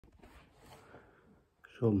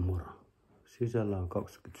Se on moro. Sisällä on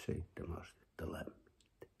 27 astetta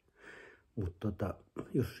lämmintä. Mutta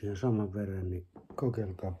jos siihen saman verran, niin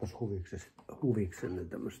kokeilkaapas huviksenne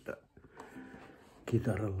tämmöstä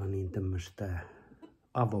kitaralla niin tämmöstä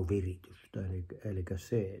avoviritystä, eli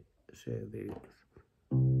C-viritys.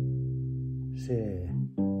 C,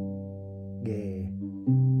 G,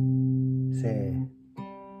 C,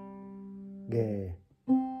 G,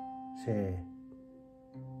 C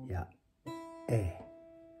ja E.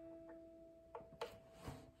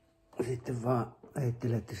 Sitten vaan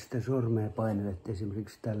heittelette sitä sormea ja painelette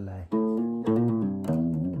esimerkiksi tällä.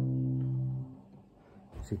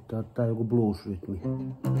 Sitten ottaa joku blues-rytmi.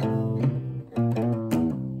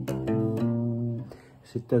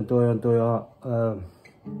 Sitten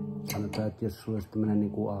sanotaan, että jos sulla olisi tämmönen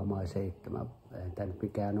niinku A-7, ei tää nyt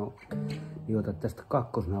mikään oo, niin otat tästä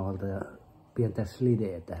kakkosnauhalta ja pientä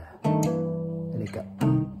slideä tähän. Elikkä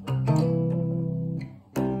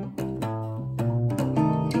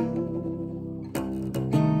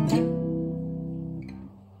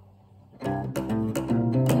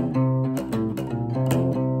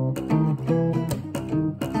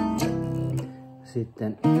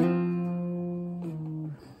sitten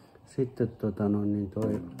niin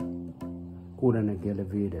toi 6.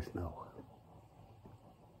 kielen 5. nauha.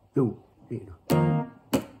 Juu, niin on.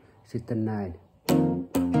 Sitten näin.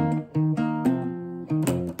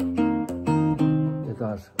 Ja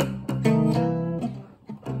taas.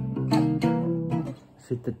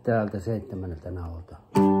 Sitten täältä 7. nauhalta.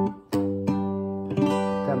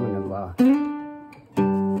 Tämmönen vaan.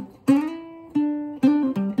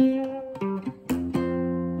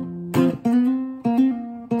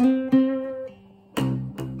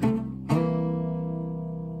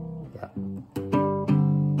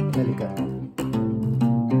 Elikkä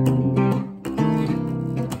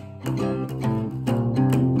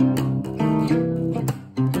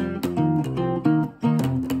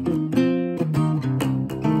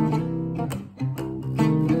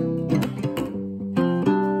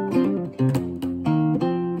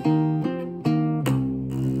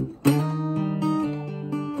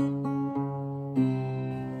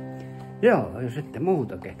joo, jos ette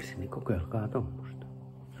muuta keksi, niin kokeilkaa tommosta.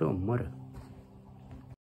 Se on moro.